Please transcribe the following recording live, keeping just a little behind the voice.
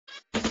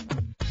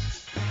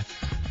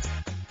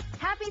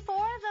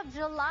of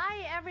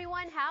July,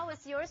 everyone. How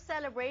is your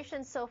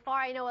celebration so far?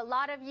 I know a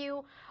lot of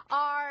you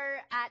are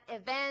at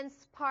events,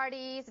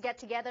 parties,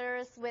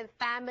 get-togethers with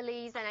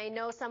families, and I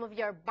know some of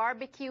you are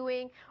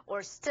barbecuing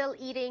or still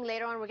eating.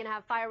 Later on, we're going to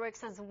have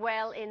fireworks as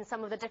well in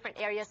some of the different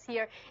areas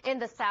here in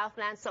the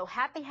Southland. So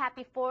happy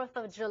 4th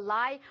of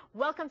July.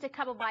 Welcome to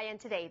Kababayan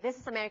today. This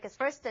is America's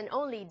first and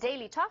only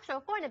daily talk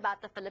show for and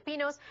about the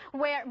Filipinos,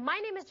 where my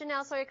name is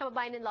Janelle Sawyer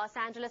Kababayan in Los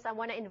Angeles. I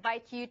want to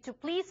invite you to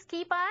please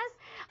keep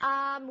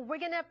us. We're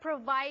going to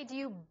provide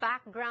you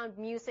background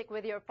music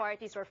with your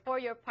parties or for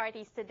your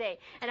parties today.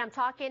 And I'm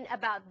talking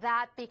about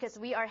that because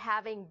we are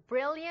having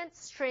brilliant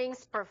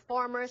strings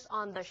performers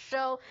on the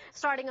show,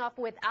 starting off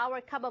with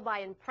our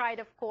Kababayan pride,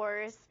 of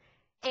course.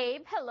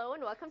 Abe, hello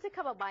and welcome to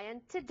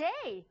Kababayan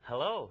today.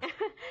 Hello.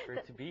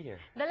 Great to be here.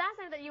 The last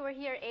time that you were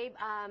here, Abe,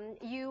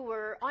 you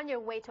were on your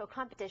way to a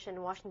competition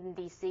in Washington,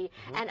 D.C.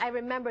 And I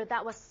remember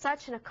that was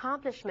such an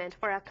accomplishment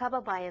for a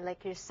Kababayan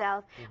like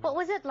yourself. What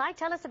was it like?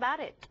 Tell us about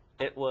it.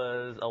 It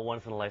was a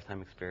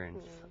once-in-a-lifetime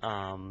experience.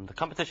 The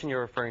competition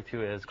you're referring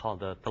to is called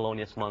the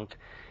Thelonious Monk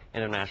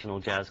International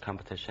Jazz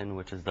Competition,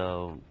 which is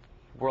the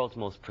world's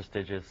most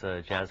prestigious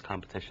jazz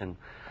competition.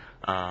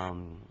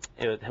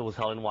 It was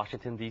held in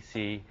Washington,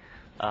 D.C.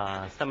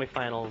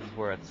 Semifinals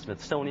were at the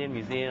Smithsonian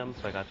Museum,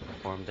 so I got to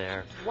perform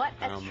there. What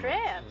a trip!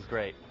 It was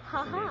great. It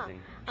was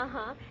amazing.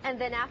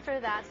 And then after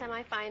that,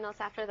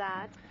 semifinals after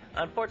that?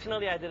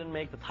 Unfortunately, I didn't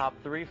make the top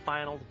 3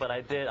 finals, but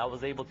I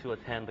was able to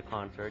attend the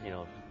concert, you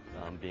know,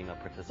 being a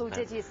participant.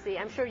 Who did you see?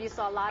 I'm sure you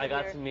saw a lot of I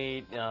got to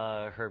meet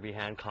Herbie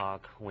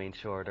Hancock, Wayne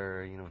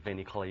Shorter, you know,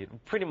 Vinnie Colaiuta,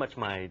 pretty much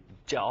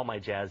all my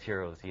jazz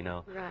heroes, you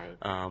know.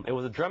 Right. It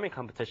was a drumming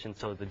competition,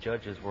 so the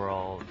judges were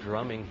all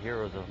drumming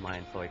heroes of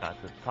mine, so I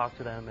got to talk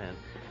to them and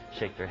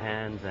shake their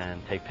hands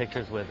and take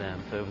pictures with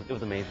them. So it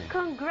was amazing.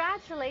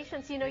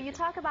 Congratulations. You know, you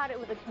talk about it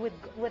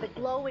with a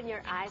glow in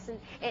your eyes, and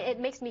it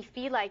makes me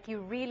feel like you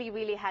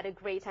really had a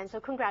great time.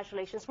 So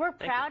congratulations. We're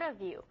proud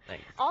of you.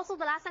 Thanks. Also,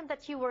 the last time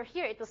that you were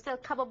here, it was still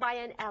Kababayan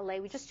LA.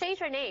 We just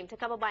changed our name to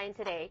Kababayan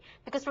today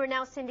because we're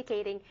now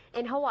syndicating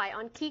in Hawaii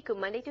on Kiku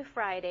Monday to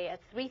Friday at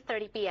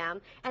 3:30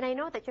 p.m. And I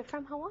know that you're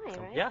from Hawaii,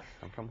 right? Yes,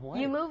 I'm from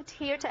Hawaii. You moved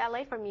here to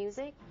LA for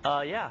music?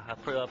 Yeah, I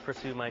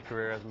pursued my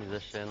career as a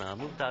musician. I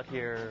moved out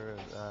here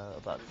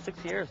about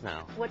 6 years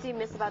now. What do you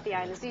miss about the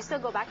islands? Do you still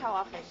go back? How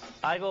often?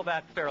 I go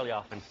back fairly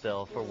often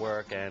still for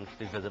work and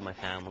to visit my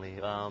family.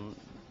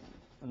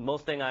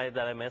 Most thing that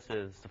I miss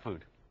is the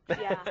food.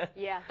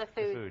 Yeah, the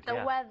food,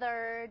 the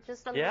weather,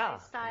 just the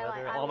lifestyle.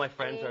 All my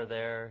friends are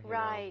there.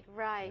 Right.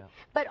 Yeah.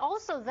 But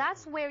also,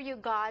 that's where you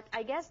got,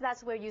 I guess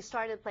that's where you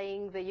started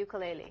playing the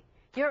ukulele.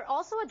 You're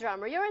also a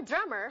drummer. You're a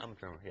drummer. I'm a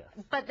drummer, yes.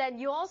 But then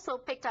you also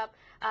picked up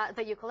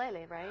the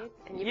ukulele, right?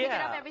 And you pick it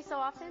up every so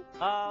often?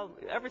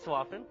 Every so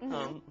often.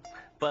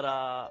 But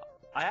I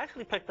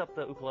actually picked up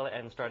the ukulele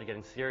and started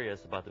getting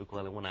serious about the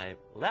ukulele when I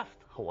left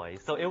Hawaii.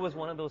 So it was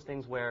one of those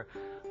things where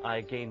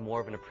I gained more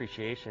of an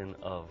appreciation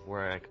of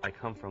where I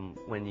come from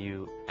when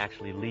you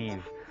actually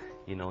leave,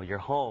 you know, your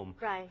home.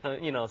 Right. So,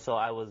 you know, so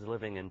I was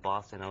living in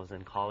Boston. I was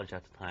in college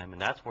at the time,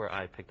 and that's where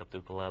I picked up the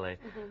ukulele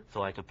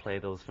so I could play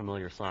those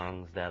familiar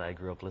songs that I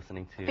grew up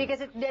listening to.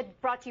 Because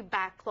it brought you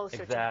back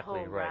closer to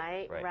home,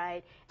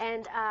 right?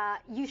 And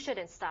you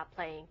shouldn't stop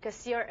playing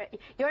because you're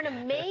an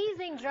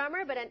amazing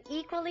drummer, but an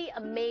equally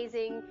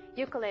amazing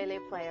ukulele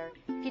player.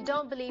 If you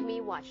don't believe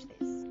me, watch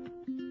this.